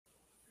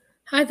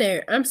Hi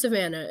there, I'm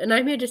Savannah, and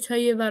I'm here to tell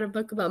you about a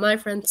book about my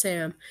friend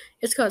Sam.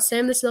 It's called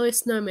Sam the Silly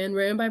Snowman,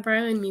 written by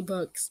Brian Me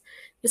Books.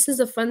 This is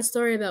a fun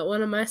story about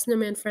one of my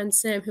snowman friends,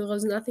 Sam, who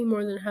loves nothing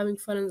more than having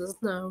fun in the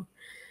snow.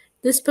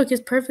 This book is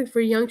perfect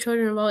for young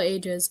children of all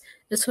ages.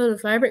 It's full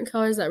of vibrant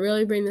colors that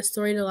really bring the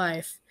story to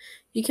life.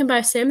 You can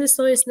buy Sam the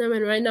Silly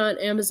Snowman right now on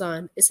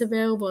Amazon. It's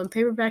available in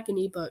paperback and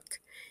ebook.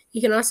 You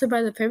can also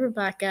buy the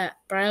paperback at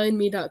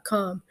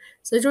brianme.com.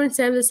 So join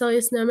Sam the Silly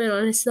Snowman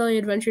on his silly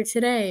adventure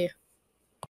today.